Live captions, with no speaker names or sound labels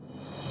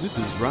This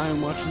is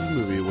Ryan Watches a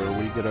Movie, where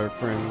we get our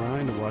friend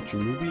Ryan to watch a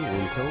movie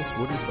and tell us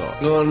what he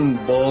thought.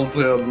 Gun balls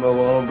out in the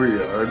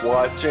lumberyard.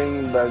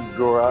 Watching the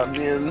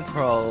Grunion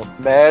Pro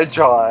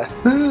Magi.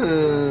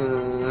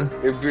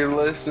 If you're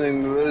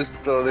listening to this,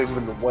 don't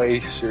even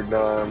waste your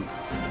time.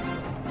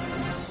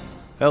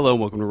 Hello and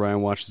welcome to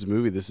Ryan Watches a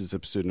Movie. This is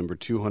episode number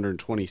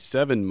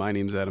 227. My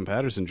name's Adam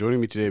Patterson. Joining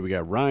me today, we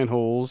got Ryan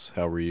Holes.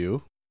 How are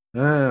you?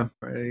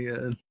 Pretty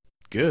good.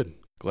 Good.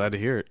 Glad to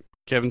hear it.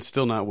 Kevin's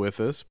still not with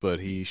us,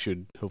 but he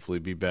should hopefully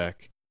be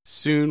back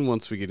soon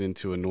once we get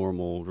into a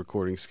normal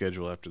recording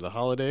schedule after the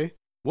holiday.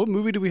 What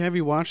movie do we have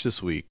you watch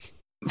this week?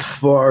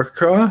 Far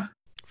Cry?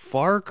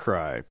 Far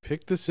Cry.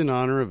 Picked this in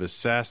honor of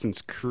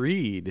Assassin's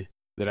Creed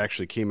that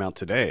actually came out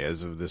today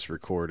as of this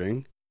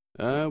recording.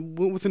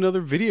 Went with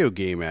another video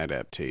game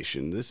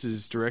adaptation. This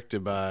is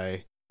directed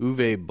by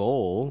Uwe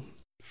Boll,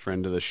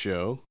 friend of the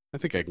show. I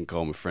think I can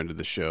call him a friend of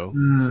the show.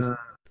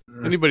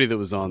 Anybody that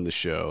was on the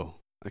show,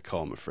 I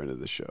call him a friend of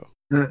the show.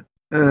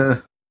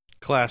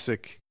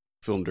 Classic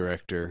film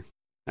director.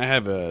 I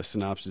have a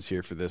synopsis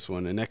here for this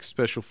one. An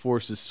ex-Special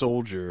Forces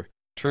soldier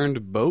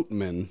turned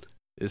boatman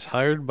is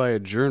hired by a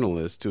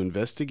journalist to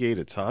investigate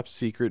a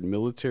top-secret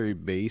military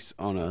base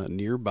on a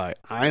nearby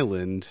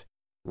island.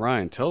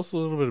 Ryan, tell us a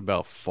little bit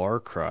about Far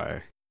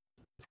Cry.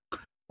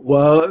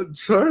 Well, it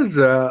turns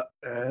out,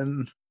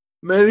 and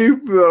many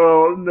people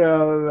don't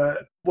know,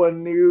 that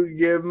when you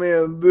give me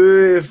a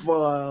movie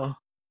file,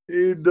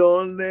 you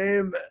don't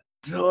name it.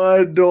 So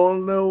I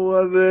don't know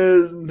what it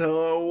is until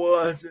I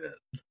watch it.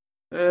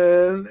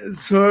 And it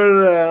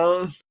started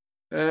out,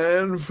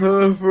 and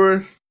for the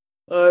first,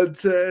 I'd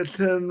say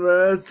 10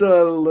 minutes,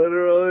 I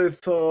literally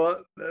thought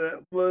that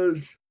it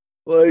was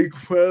like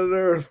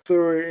Predator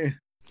 3.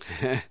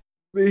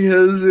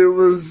 Because it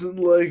was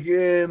like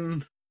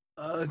in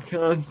a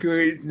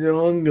concrete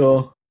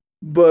jungle,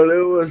 but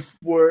it was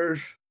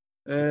worse,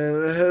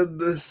 and it had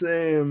the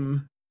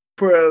same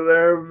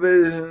Predator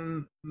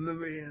vision in the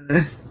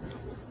beginning.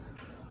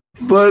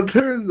 But it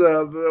turns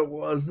out that it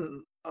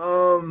wasn't.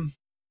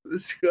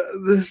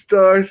 This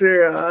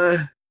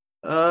doctor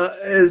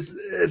is,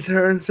 it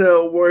turns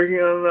out, working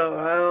on the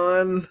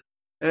island,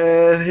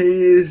 and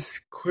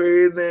he's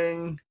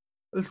creating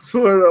a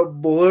sort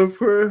of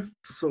bulletproof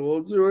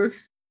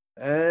soldiers,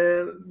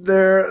 and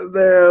they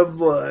have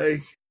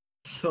like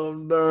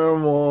some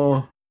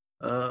thermal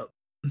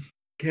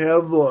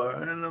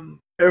Kevlar in them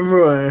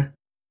everywhere,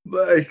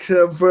 but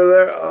except for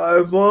their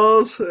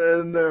eyeballs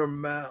and their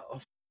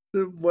mouth,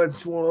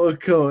 which will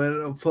come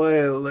into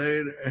play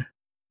later.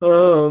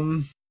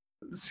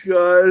 This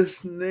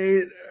guy's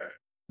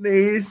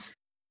niece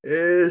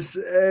is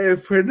a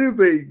pretty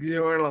big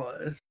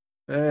journalist,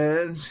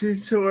 and she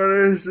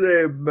orders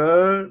a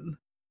boat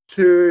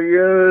to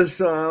get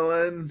this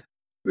island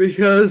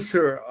because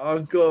her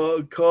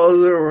uncle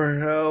calls her for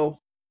help,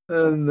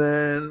 and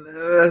then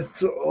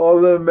that's all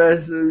the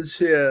message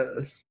she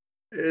has,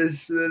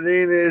 is that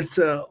he needs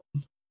help.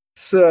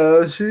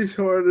 So she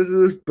orders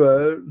this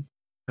boat.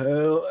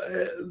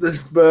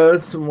 This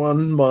boat's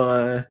run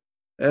by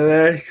an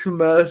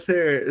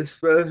ex-military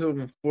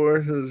special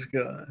forces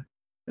guy,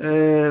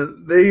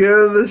 and they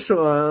go to this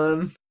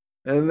island,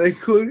 and they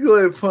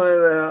quickly find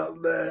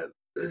out that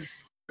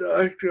this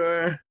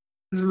doctor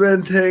has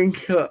been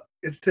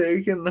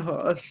taken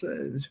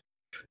hostage,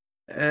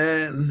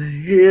 and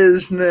he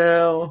is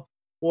now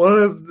one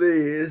of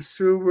the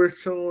super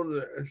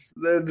soldiers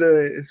they're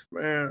doing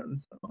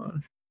experiments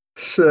on.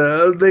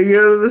 So they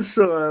go to this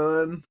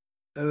island,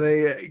 and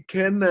they get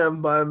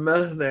kidnapped by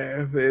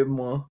military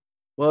people.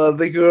 Well,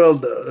 the girl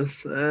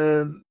does,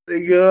 and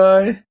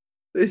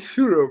they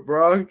shoot a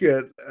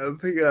rocket at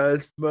the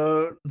guy's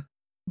boat,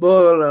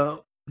 blow it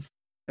up,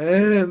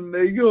 and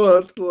they go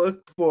out to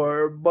look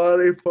for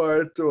body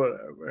parts or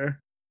whatever,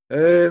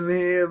 and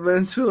he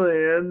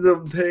eventually ends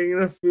up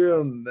taking a few of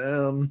them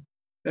down,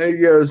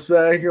 and goes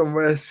back and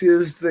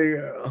rescues the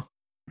girl.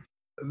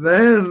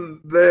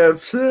 Then they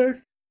have sex,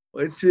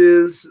 which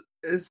is,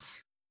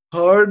 it's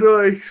hard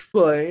to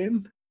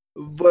explain,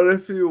 but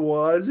if you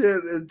watch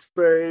it, it's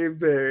very,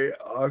 very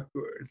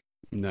awkward.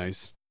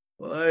 Nice.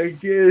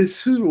 Like,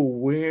 it's just a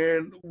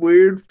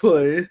weird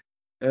place,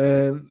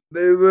 and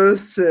they both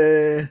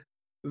say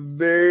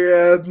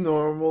very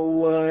abnormal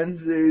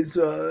lines to each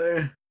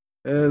other,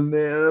 and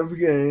they end up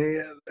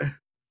getting together.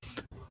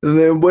 And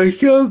they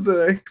wake up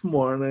the next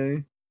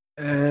morning,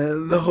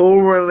 and the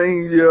whole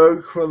running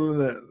joke for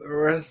the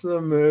rest of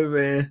the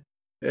movie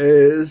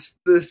is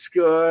this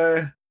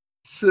guy,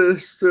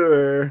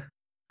 sister,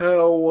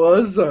 how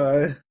was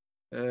I?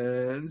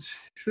 And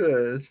she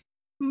says,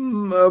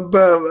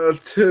 about a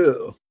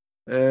 2.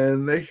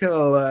 And they kind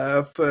of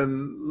laugh,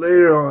 and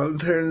later on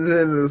it turns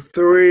into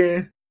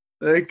 3.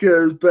 Then it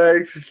goes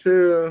back to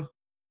 2,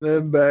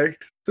 then back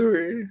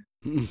to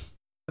 3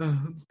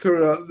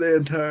 throughout the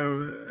entire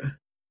movie.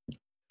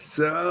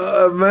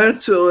 So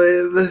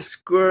eventually this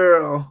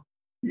girl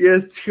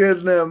gets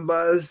kidnapped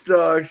by this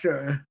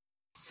doctor.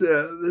 So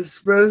the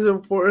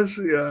special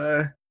forces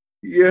guy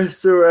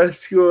gets to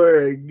rescue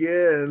her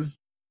again,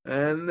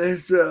 and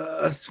there's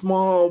a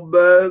small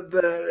boat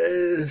that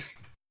is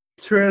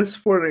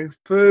transporting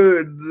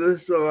food to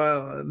this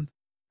island,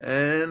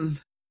 and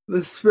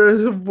the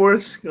special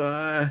force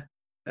guy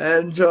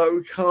ends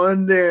up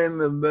commandeering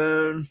the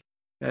boat,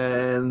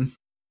 and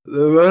the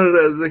boat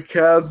has a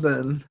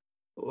captain,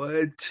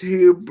 which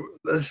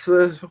the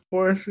special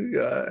force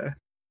guy,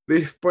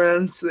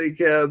 befriends the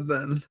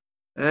captain,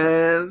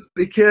 and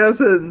the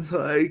captain's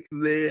like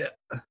the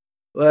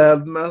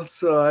loudmouth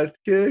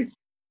sidekick.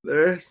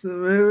 The rest of the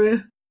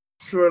movie,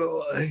 sort of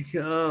like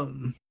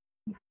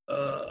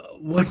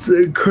what's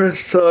it,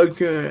 Chris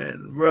Tucker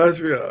and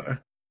Rushmore.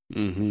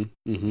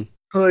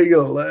 Like a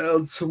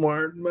loud,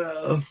 smart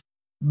mouth,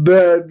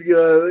 bad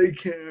guy. They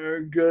can't,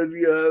 or good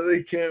guy.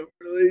 They can't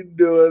really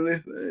do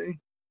anything.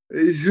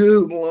 He's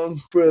just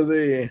along for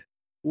the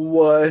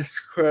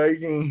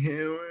wisecracking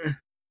humor.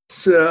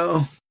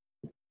 So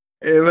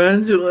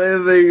eventually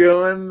they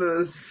go into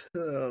this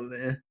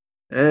facility,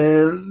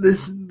 and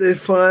they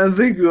find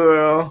the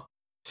girl.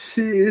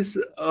 She's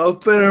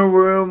up in a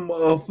room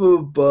up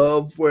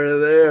above where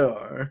they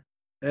are,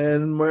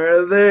 and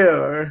where they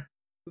are,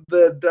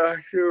 the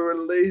doctor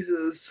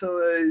releases some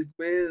of these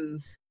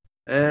beans,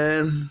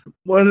 and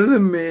one of the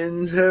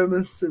beans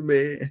happens to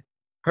be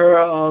her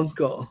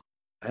uncle,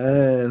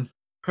 and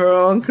her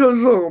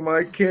uncle's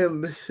like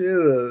killing the shit out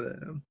of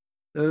them,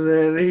 and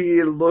then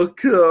he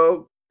looks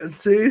up and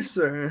sees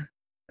her,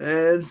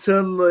 and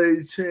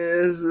suddenly she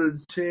has a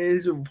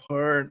change of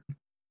heart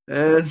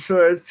and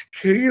starts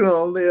kicking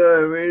all the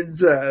other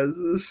men's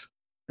asses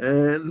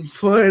and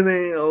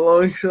fighting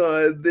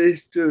alongside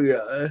these two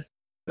guys.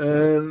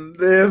 And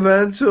they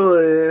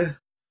eventually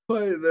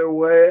fight their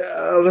way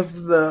out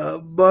of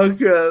the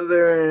bucket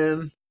they're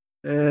in,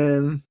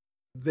 and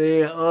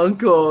the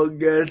uncle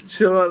gets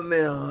shot in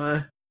the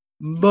eye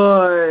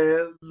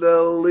by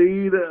the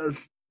lead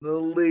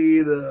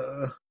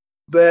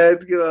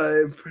bad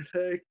guy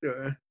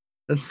protector.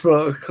 That's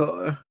what I call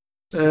her.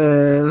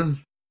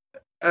 And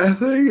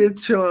after he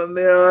gets shot in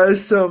the eye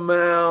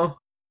somehow,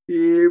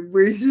 he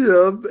reaches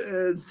up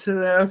and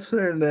snaps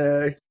her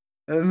neck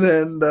and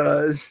then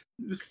dies.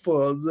 Just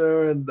falls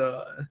there and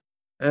dies.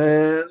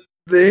 And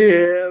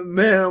the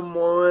man,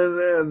 woman,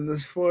 and the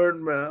smart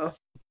mouth,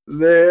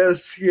 they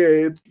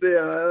escape the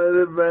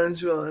island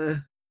eventually.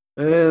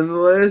 And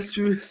last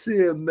we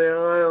see of the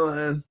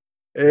island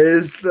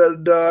is the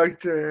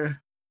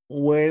doctor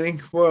waiting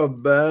for a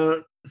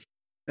boat,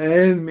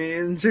 and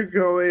means are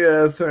coming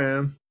after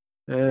him.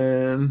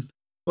 And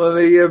when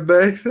they get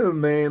back to the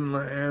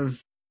mainland,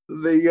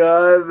 the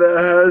guy that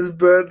has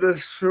been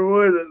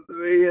destroyed at the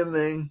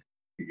beginning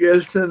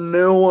gets a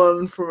new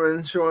one from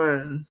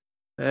insurance.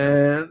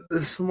 And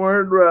the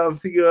smart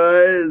mouth guy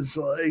is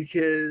like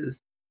his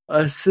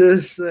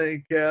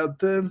assistant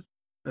captain.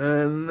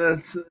 And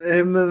that's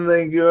him and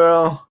the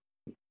girl.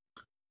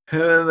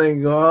 Him and the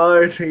girl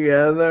are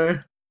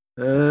together.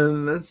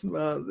 And that's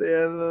about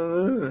the end of the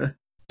movie.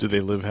 Do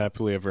they live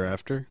happily ever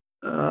after?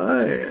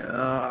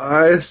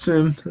 I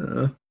assume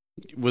so.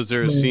 Was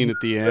there a scene at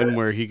the end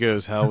where he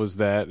goes, "How was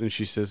that?" and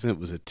she says it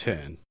was a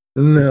 10?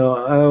 No,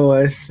 I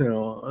wish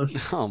so.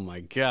 Oh my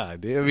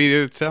god! I mean,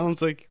 it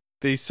sounds like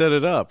they set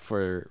it up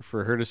for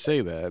her to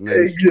say that.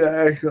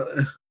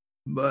 Exactly.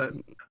 But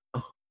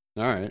all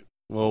right.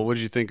 Well, what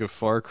did you think of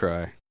Far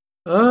Cry?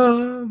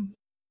 Not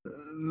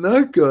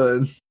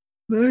good.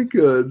 Not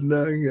good.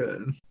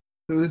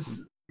 It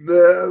was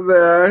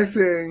the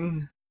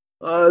acting.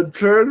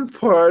 Certain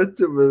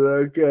parts it was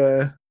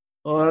okay.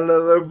 On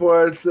other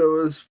parts it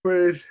was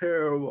pretty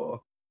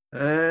terrible.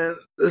 And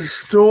the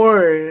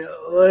story,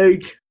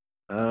 like,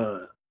 I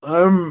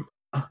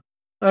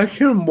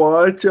can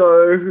watch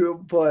other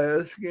people play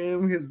this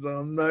game because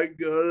I'm not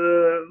good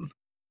at it.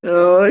 And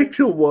I like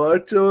to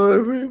watch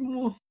other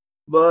people.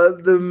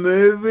 But the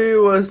movie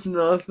was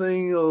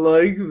nothing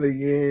like the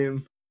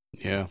game.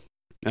 Yeah,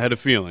 I had a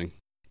feeling.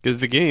 Because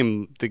the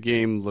game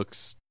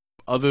looks,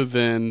 other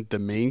than the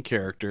main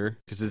character,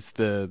 because it's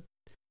the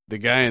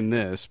guy in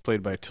this,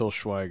 played by Till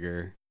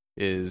Schweiger,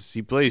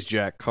 he plays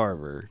Jack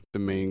Carver, the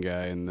main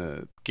guy in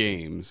the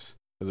games,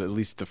 at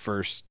least the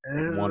first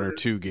one or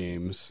two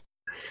games.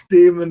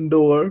 Stephen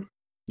Dorff.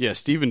 Yeah,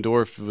 Stephen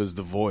Dorff was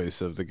the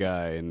voice of the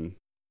guy, and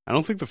I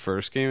don't think the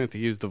first game, I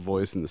think he was the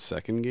voice in the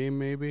second game,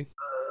 maybe.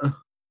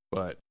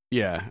 But,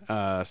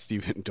 yeah,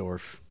 Stephen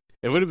Dorff.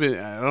 It would have been,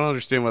 I don't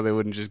understand why they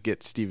wouldn't just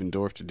get Stephen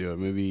Dorff to do it.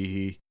 Maybe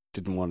he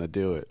didn't want to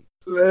do it.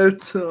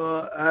 That's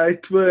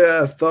actually,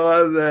 I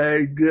thought the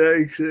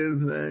exact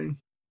same thing.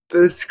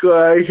 This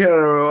guy kind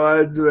of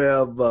reminds me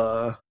of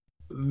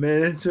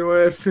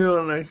miniature, if you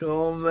want to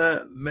call him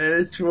that.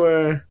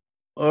 Miniature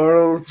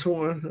Arnold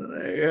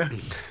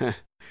Schwarzenegger.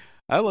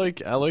 I like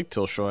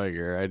Till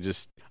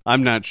Schweiger.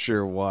 I'm not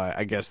sure why.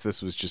 I guess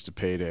this was just a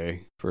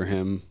payday for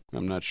him.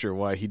 I'm not sure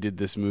why he did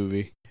this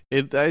movie.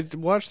 I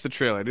watched the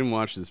trailer. I didn't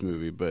watch this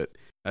movie, but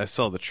I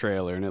saw the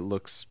trailer, and it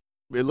looked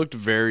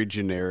very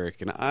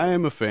generic. And I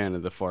am a fan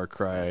of the Far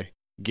Cry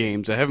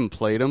games. I haven't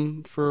played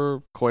them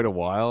for quite a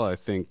while. I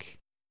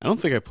don't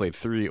think I played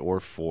 3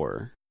 or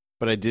 4.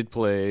 But I did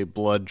play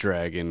Blood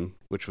Dragon,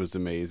 which was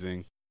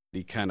amazing.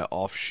 The kind of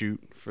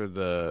offshoot for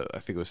I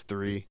think it was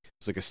 3.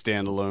 It's like a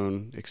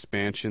standalone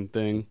expansion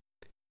thing.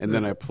 And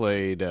then I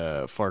played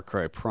Far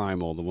Cry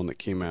Primal, the one that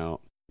came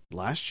out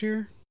last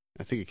year.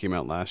 I think it came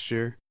out last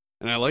year.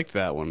 And I liked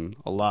that one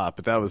a lot,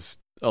 but that was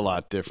a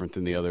lot different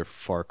than the other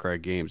Far Cry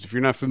games. If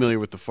you're not familiar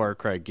with the Far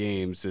Cry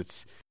games,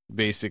 it's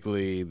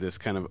basically this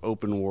kind of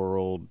open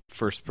world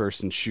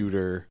first-person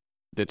shooter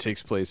that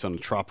takes place on a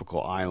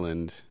tropical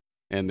island.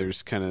 And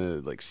there's kind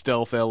of like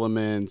stealth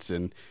elements,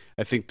 and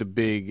I think the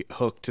big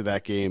hook to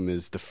that game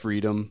is the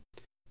freedom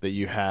that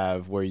you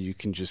have where you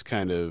can just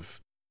kind of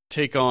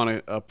take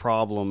on a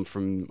problem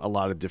from a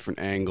lot of different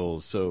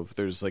angles. So if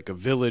there's like a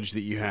village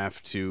that you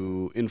have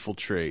to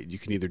infiltrate, you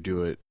can either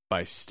do it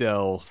by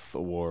stealth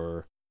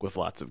or with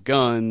lots of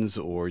guns,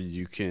 or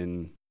you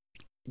can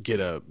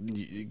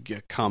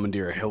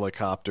commandeer a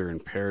helicopter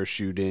and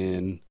parachute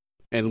in.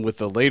 And with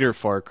the later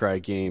Far Cry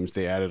games,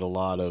 they added a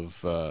lot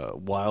of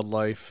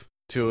wildlife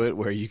to it,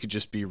 where you could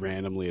just be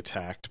randomly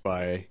attacked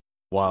by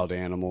wild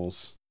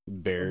animals,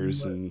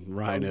 bears and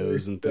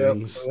rhinos and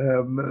things.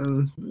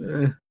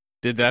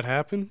 Did that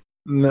happen?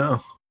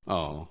 No.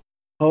 Oh.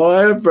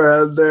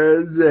 However,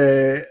 there's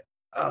a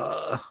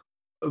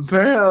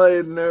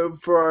apparently new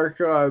Far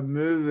Cry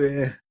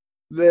movie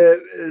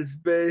that is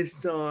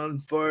based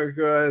on Far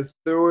Cry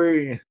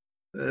 3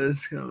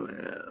 that's coming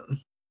out.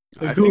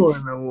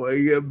 According to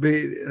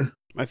Wikipedia.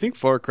 I think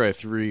Far Cry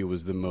 3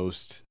 was the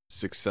most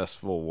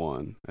successful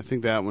one. I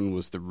think that one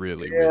was the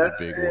really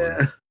big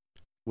one.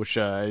 Which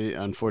I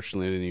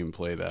unfortunately didn't even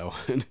play that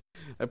one.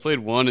 I played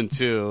 1 and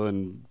 2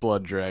 and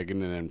Blood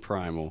Dragon and then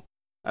Primal.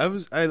 I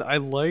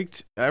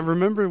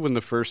remember when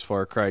the first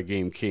Far Cry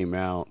game came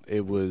out,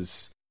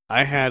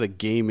 I had a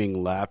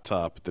gaming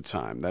laptop at the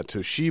time, that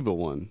Toshiba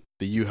one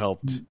that you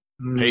helped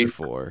pay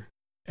for.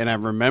 And I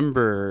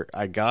remember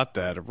I got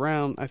that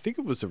I think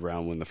it was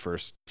around when the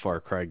first Far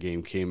Cry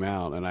game came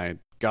out, and I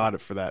got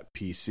it for that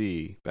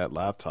PC, that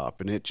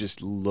laptop, and it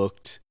just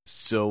looked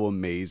so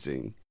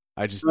amazing.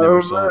 I just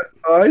never saw it.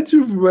 I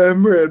just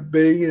remember it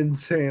being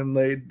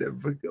insanely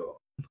difficult.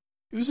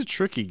 It was a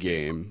tricky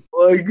game.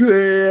 Like,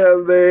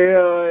 the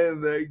AI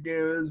in that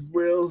game is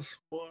real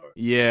smart.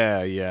 Yeah,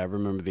 I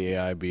remember the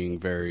AI being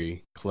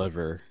very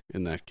clever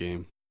in that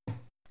game.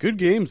 Good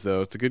games, though.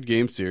 It's a good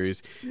game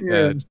series.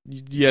 Yeah.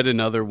 Yet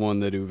another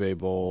one that Uwe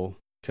Boll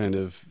kind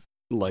of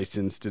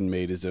licensed and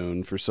made his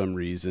own for some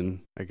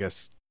reason. I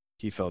guess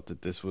he thought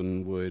that this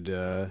one would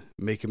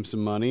make him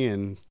some money,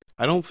 and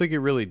I don't think it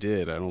really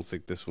did. I don't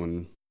think this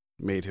one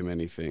made him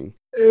anything.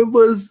 It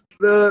was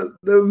the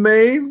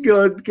main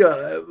good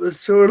guy. It was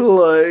sort of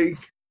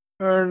like,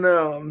 in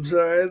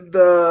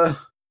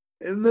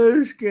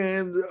those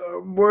games,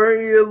 were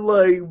you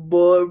like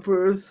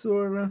bulletproof,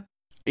 sort of?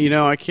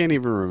 I can't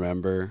even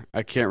remember.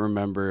 I can't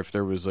remember if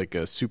there was like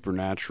a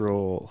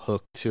supernatural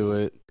hook to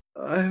it.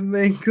 I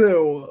think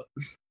there was.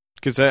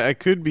 Because I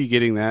could be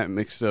getting that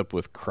mixed up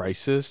with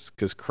Crysis,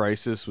 because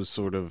Crysis was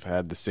sort of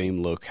had the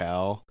same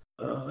locale.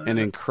 And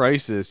in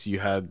Crysis, you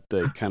had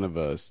the kind of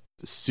a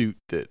suit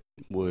that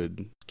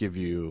would give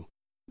you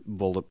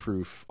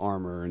bulletproof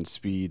armor and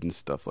speed and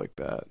stuff like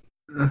that.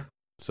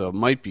 So it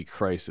might be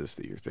Crysis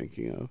that you're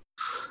thinking of.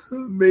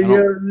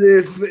 Because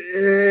if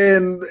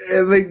in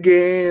the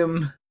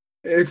game,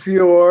 if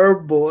you are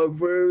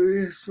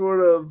bulletproof, you're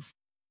sort of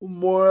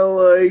more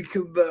like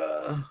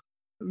the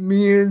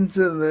mutants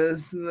in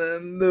this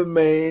than the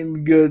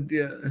main good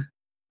guy.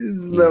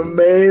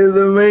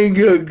 The main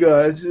good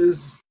guy is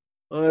just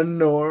a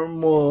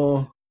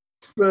normal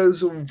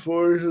special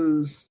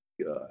forces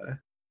guy.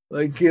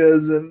 Like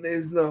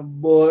he's not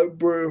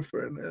bulletproof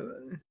or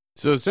anything.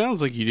 So it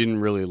sounds like you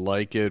didn't really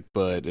like it,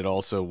 but it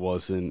also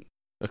wasn't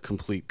a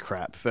complete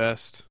crap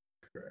fest.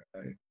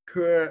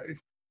 Correct.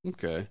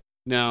 Okay.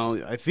 Now,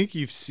 I think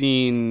you've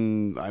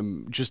seen,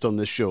 I'm just on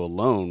this show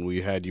alone,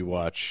 we had you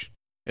watch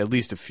at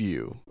least a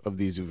few of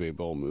these Uwe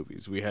Boll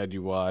movies. We had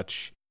you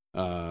watch,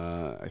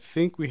 I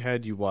think we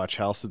had you watch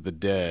House of the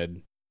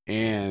Dead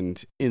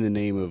and In the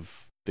Name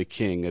of the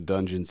King, A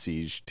Dungeon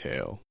Siege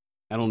Tale.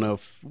 I don't know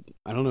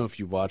if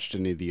you watched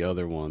any of the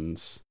other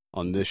ones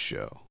on this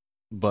show,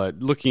 but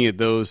looking at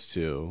those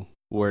two,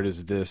 where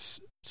does this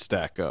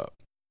stack up?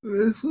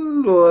 This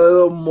was a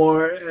little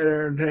more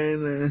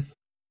entertaining,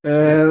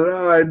 and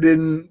I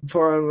didn't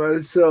find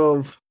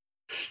myself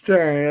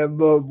staring at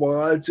the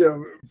watch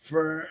of it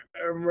for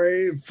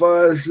every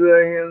 5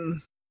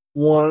 seconds,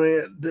 wanting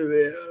it to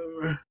be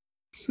over.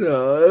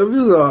 So it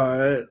was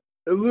alright.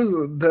 It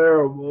wasn't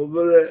terrible,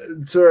 but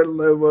it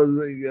certainly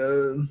wasn't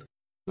good.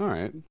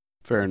 Alright,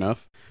 fair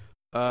enough.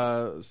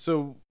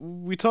 So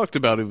we talked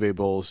about Uwe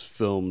Boll's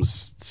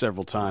films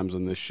several times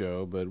on this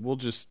show, but we'll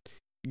just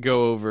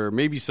go over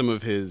maybe some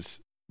of his,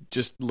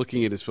 just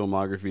looking at his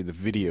filmography, the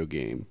video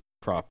game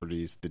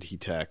properties that he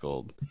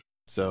tackled.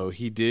 So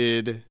he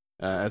did,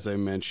 as I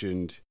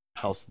mentioned,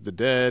 House of the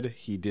Dead.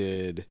 He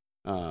did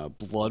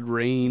Blood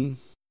Rain.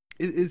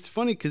 It's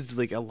funny because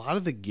like a lot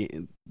of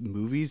the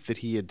movies that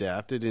he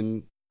adapted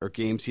in, or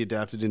games he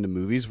adapted into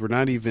movies, were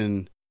not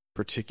even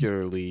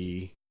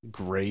particularly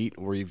great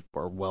or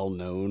are well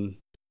known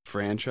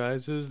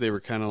franchises. They were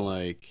kind of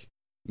like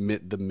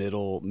the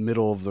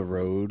middle of the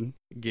road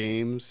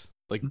games,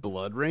 like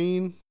Blood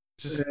Rain.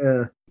 Just,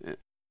 Yeah.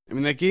 I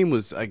mean, that game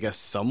was, I guess,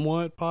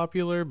 somewhat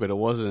popular, but it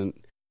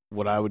wasn't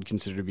what I would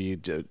consider to be a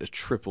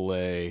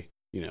AAA,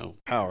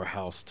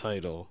 powerhouse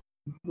title.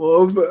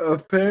 Well, but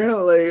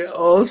apparently,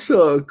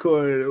 also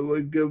according to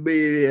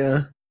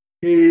Wikipedia,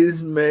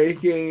 he's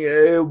making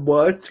a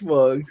Watch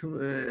Dogs,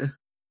 man.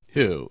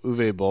 Who?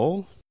 Uwe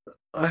Boll?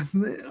 I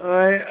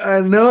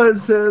know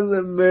it says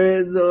the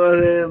merits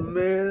on him,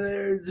 man.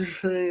 They're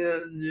just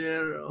saying in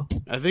general.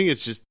 I think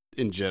it's just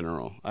in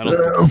general. I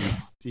don't think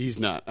he's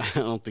not. I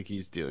don't think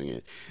he's doing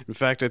it. In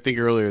fact, I think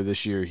earlier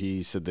this year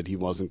he said that he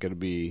wasn't going to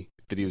be,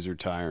 that he was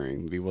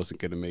retiring, that he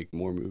wasn't going to make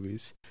more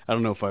movies. I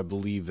don't know if I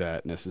believe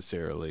that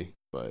necessarily,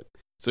 but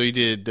so he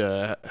did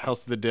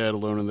House of the Dead,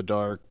 Alone in the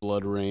Dark,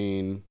 Blood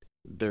Rain.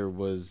 There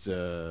was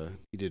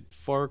he did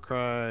Far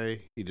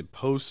Cry. He did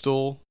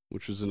Postal,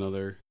 which was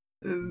another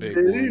big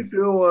Did one. he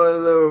do one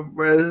of the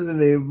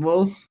Resident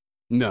Evils?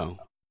 No,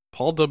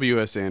 Paul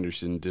W.S.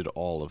 Anderson did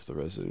all of the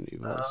Resident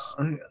Evils.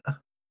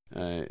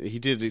 He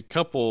did a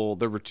couple.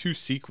 There were 2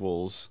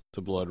 sequels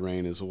to Blood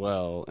Rain as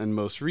well, and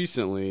most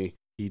recently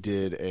he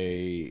did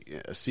a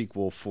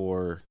sequel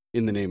for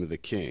In the Name of the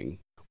King,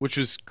 which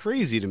was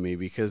crazy to me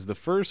because the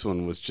first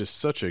one was just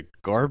such a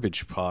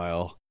garbage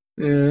pile.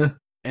 Yeah.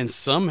 And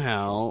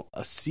somehow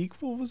a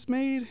sequel was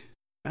made?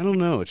 I don't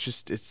know.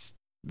 It's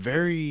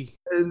very...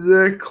 Is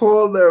it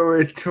called A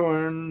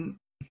Return?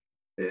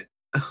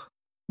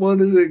 What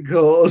is it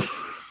called?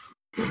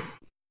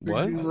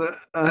 What?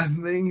 I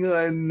think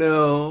I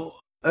know.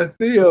 I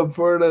think I've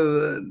heard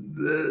of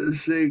the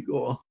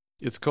sequel.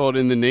 It's called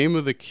In the Name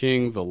of the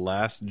King, The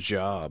Last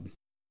Job.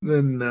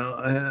 Then no,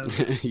 I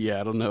haven't. Yeah,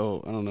 I don't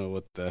know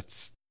what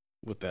that's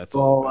The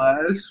all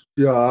about. Last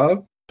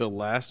Job? The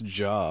Last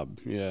Job,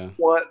 yeah.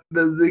 What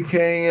does the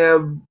king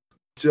have?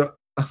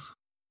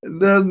 It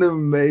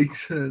doesn't make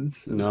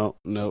sense. No,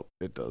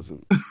 it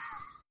doesn't.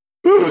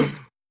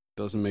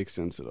 Doesn't make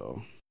sense at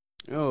all.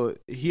 Oh,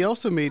 he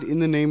also made In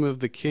the Name of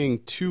the King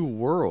 2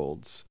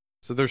 Worlds.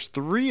 So there's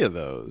 3 of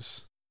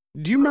those.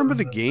 Do you remember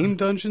the game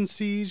Dungeon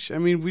Siege? I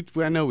mean,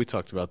 I know we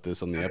talked about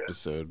this on the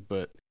episode,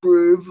 but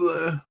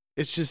Briefly.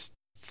 it's just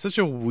such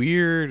a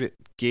weird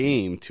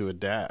game to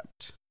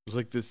adapt. It was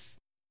like this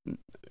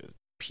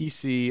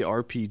PC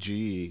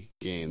RPG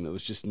game that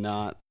was just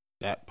not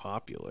that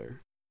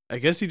popular. I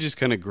guess he just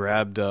kind of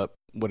grabbed up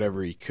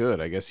whatever he could.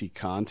 I guess he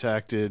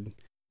contacted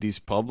these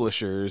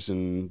publishers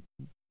and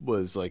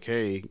was like,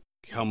 hey,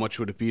 how much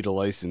would it be to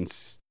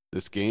license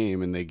this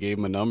game? And they gave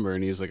him a number,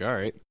 and he was like, all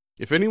right.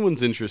 If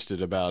anyone's interested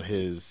about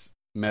his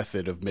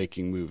method of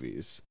making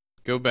movies,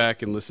 go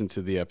back and listen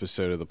to the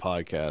episode of the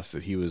podcast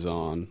that he was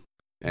on,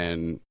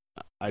 and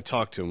I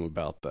talked to him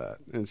about that.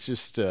 And it's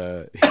just,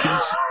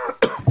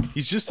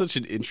 he's just such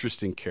an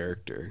interesting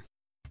character.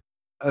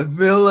 I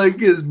feel like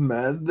his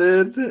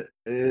method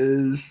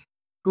is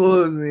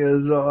closing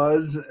his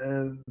eyes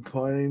and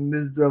pointing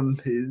to some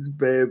piece of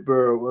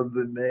paper with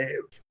the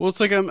name. Well, it's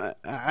like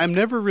I'm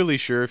never really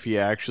sure if he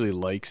actually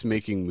likes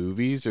making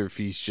movies or if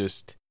he's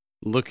just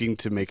looking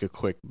to make a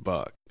quick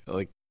buck.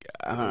 Like,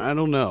 I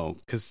don't know,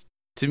 because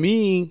to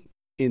me,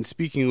 in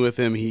speaking with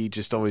him, he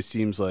just always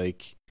seems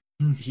like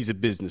he's a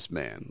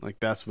businessman. Like,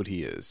 that's what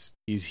he is.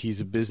 He's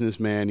a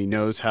businessman. He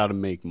knows how to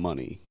make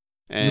money.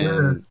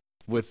 And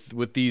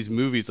with these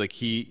movies, like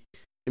he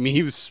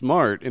was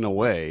smart in a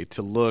way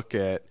to look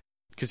at,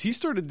 because he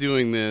started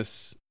doing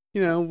this,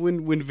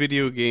 when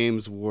video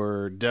games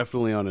were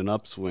definitely on an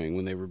upswing,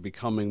 when they were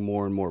becoming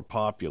more and more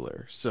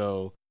popular.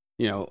 So,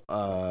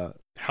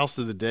 House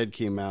of the Dead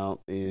came out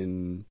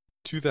in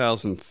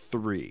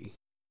 2003,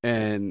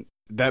 and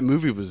that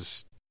movie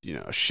was,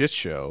 a shit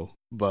show,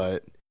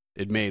 but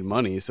it made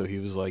money. So he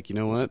was like, you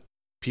know what?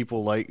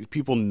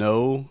 People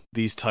know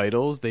these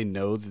titles, they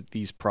know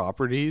these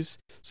properties,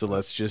 so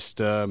let's just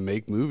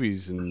make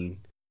movies, and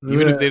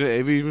even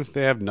if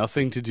they have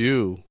nothing to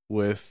do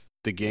with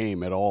the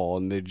game at all,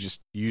 and they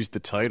just use the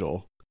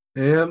title,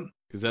 because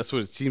that's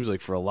what it seems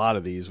like for a lot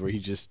of these, where he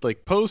just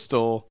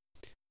Postal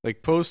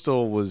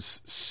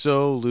was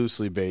so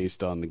loosely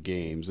based on the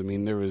games. I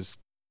mean, there was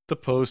the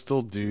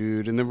Postal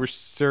dude, and there were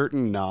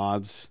certain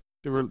nods.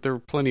 There were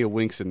plenty of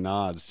winks and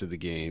nods to the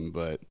game,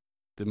 but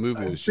the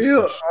movie was I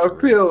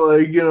feel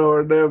like,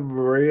 that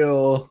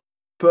real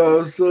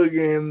Postal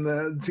game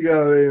that's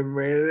gotta be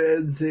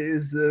rated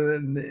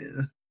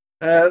T-17,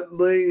 at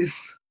least.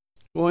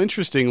 Well,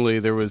 interestingly,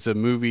 there was a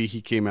movie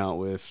he came out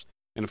with,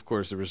 and of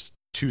course there was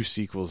 2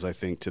 sequels, I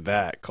think, to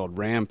that, called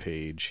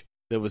Rampage,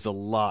 that was a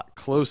lot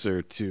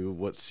closer to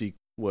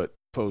what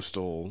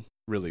Postal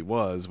really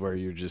was, where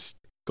you're just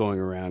going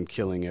around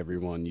killing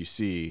everyone you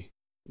see.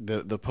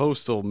 The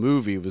Postal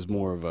movie was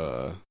more of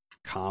a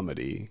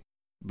comedy,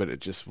 but it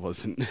just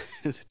wasn't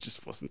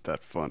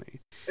that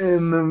funny.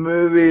 In the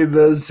movie,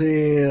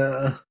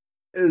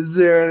 is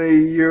there any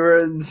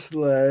urine /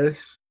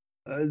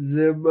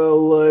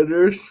 Zippo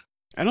letters?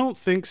 I don't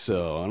think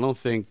so. I don't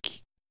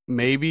think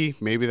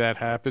maybe that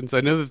happens.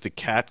 I know that the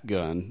cat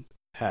gun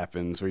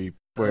happens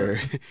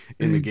where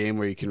in the game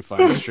where you can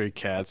find stray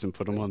cats and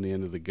put them on the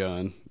end of the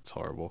gun. It's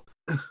horrible.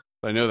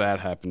 I know that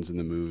happens in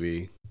the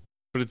movie,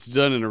 but it's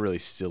done in a really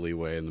silly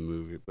way in the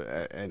movie.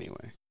 But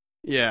anyway,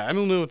 yeah, I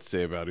don't know what to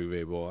say about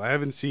Uwe Boll. I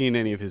haven't seen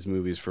any of his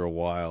movies for a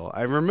while.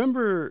 I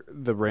remember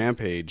the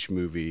Rampage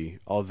movie,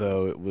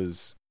 although it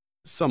was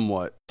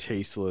somewhat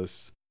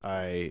tasteless.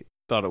 I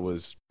thought it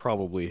was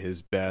probably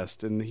his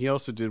best, and he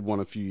also did one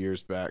a few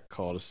years back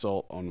called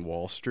Assault on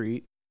Wall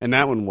Street, and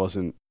that one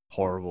wasn't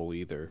horrible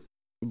either.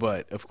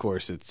 But of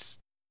course, it's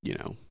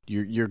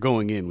you're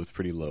going in with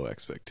pretty low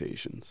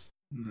expectations.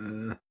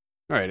 Nah.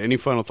 All right, any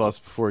final thoughts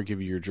before I give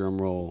you your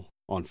drum roll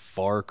on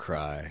Far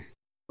Cry?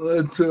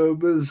 Let's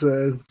hope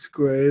Assassin's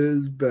Creed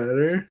is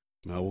better.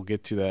 Well, we'll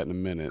get to that in a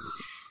minute.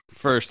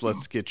 First,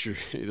 let's get your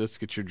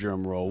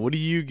drum roll. What do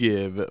you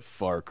give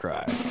Far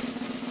Cry?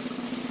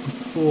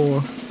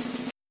 4.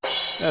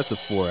 That's a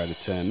 4 out of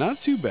 10. Not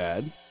too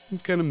bad.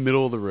 It's kind of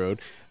middle of the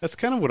road. That's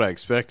kind of what I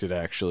expected,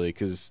 actually,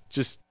 because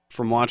just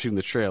from watching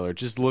the trailer, it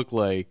just looked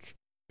like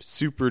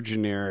super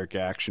generic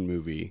action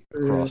movie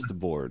across the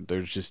board.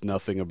 There's just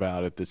nothing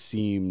about it that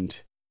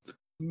seemed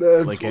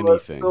like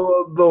anything.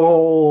 The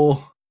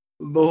whole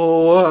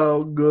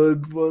how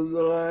good was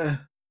I,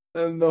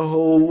 and the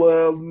whole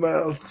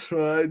loudmouth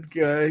side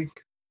guy.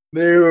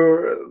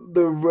 They're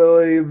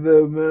really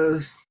the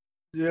most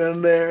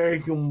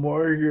generic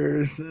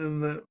markers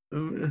in that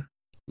movie.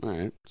 All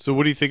right. So,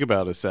 what do you think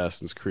about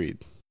Assassin's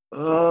Creed?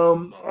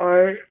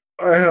 I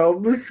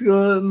hope it's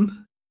good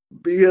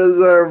because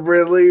I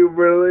really,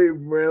 really,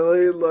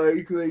 really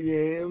like the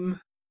game.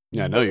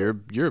 Yeah, I know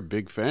you're a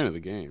big fan of the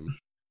game.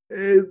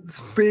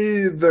 It's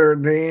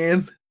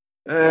PG-13,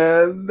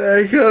 and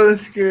that kind of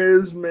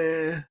scares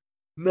me.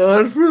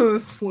 Not for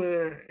the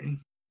swearing,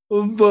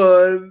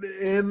 but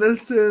in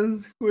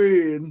Assassin's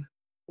Creed,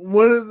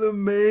 one of the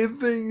main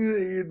things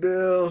that you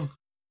do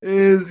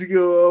is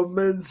go up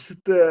and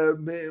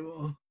stab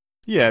people.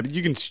 Yeah, but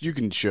you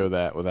can show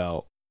that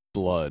without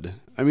blood.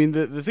 I mean,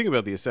 the thing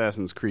about the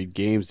Assassin's Creed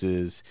games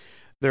is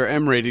they're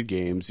M-rated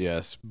games,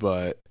 yes,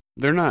 but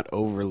they're not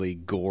overly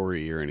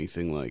gory or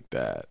anything like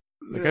that.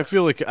 Like I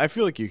feel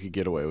like you could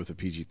get away with a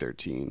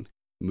PG-13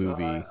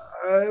 movie.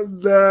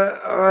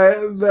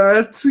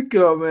 That's a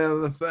comment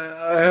on the fact.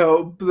 I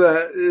hope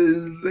that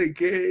is the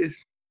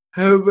case.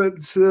 I hope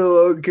it's still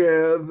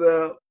okay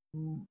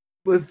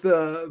with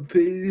the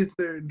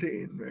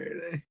PG-13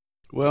 rating.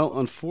 Well,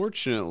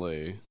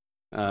 unfortunately,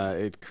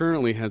 it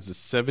currently has a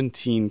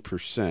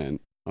 17%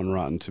 on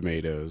Rotten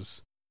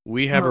Tomatoes.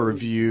 We have a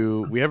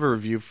review. We have a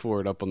review for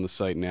it up on the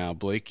site now.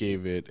 Blake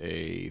gave it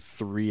a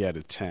 3 out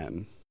of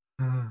 10.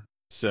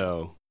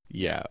 So,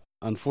 yeah,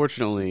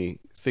 unfortunately,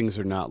 things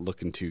are not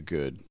looking too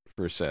good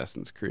for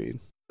Assassin's Creed.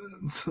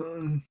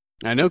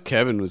 I know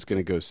Kevin was going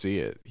to go see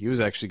it. He was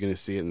actually going to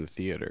see it in the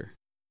theater.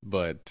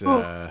 But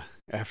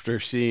after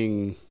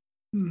seeing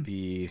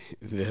the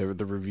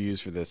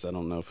reviews for this, I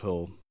don't know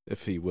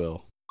if he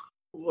will.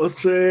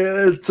 Let's say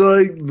it's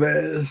like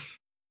this.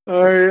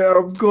 Alright,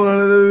 I'm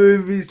going to the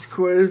movies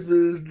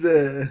quiz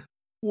day.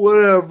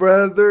 Would I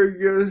rather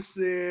go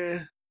see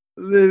the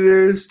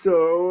new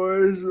Star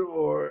Wars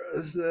or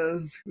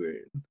Assassin's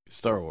Creed?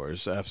 Star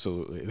Wars,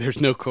 absolutely. There's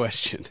no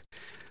question.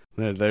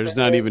 There's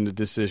not even a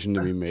decision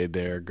to be made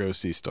there. Go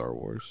see Star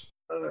Wars.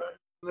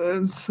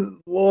 That's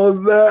what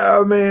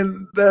I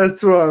mean. That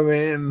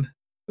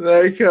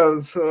kind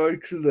of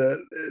sucks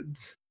that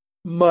it's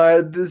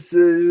my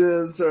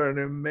decisions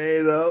aren't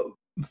made up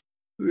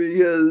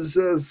because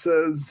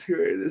Assassin's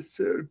Creed is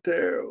so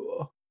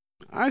terrible.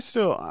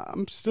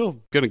 I'm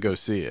still gonna go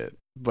see it,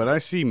 but I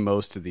see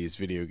most of these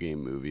video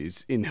game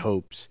movies in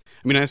hopes.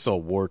 I mean, I saw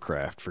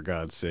Warcraft, for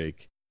God's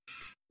sake.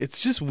 It's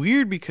just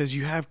weird because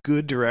you have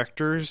good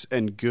directors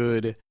and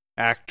good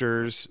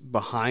actors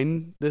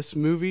behind this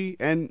movie,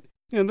 and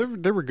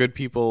there were good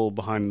people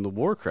behind the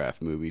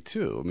Warcraft movie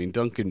too. I mean,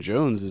 Duncan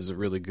Jones is a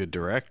really good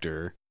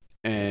director,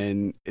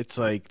 and it's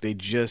like they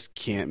just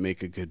can't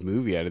make a good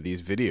movie out of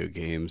these video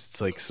games.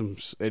 It's like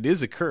it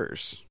is a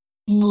curse.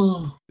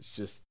 It's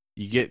just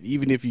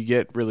even if you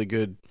get really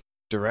good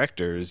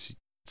directors,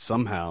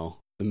 somehow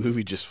the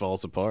movie just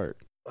falls apart.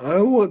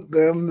 I want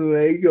them to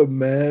make a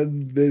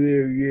Madden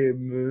video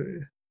game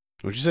movie.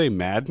 Would you say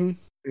Madden?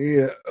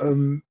 Yeah,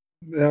 how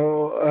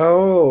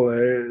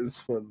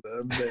hilarious would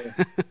that be?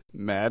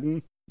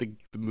 Madden? The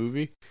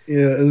movie?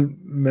 Yeah,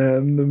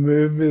 Madden the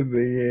movie, the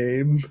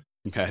game.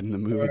 Madden the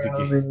movie, the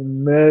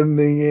game. Madden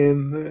the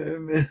game, the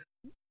movie.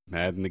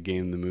 Madden the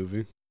game, the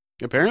movie.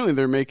 Apparently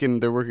they're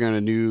working on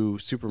a new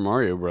Super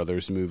Mario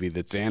Brothers movie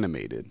that's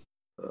animated.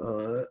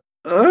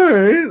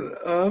 Alright,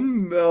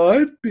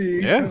 I'd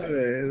be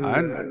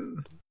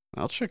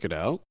I'll check it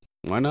out.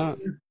 Why not?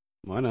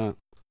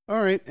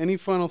 Alright, any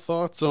final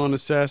thoughts on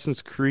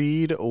Assassin's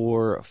Creed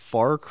or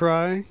Far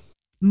Cry?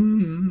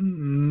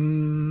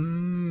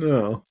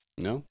 No.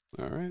 No?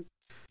 Alright.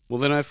 Well,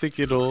 then I think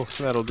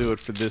that'll do it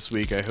for this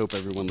week. I hope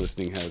everyone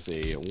listening has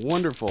a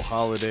wonderful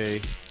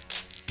holiday.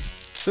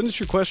 Send us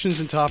your questions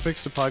and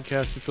topics to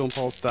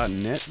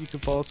podcast@filmpulse.net. You can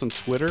follow us on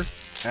Twitter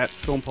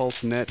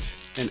 @FilmPulseNet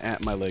and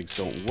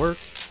 @MyLegsDon'tWork.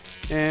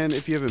 And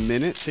if you have a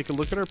minute, take a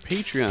look at our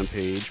Patreon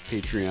page,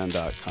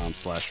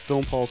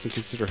 patreon.com/FilmPulse, and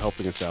consider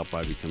helping us out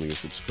by becoming a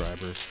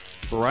subscriber.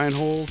 For Ryan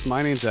Holes,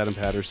 my name's Adam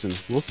Patterson.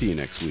 We'll see you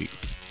next week.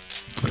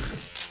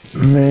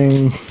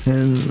 Man.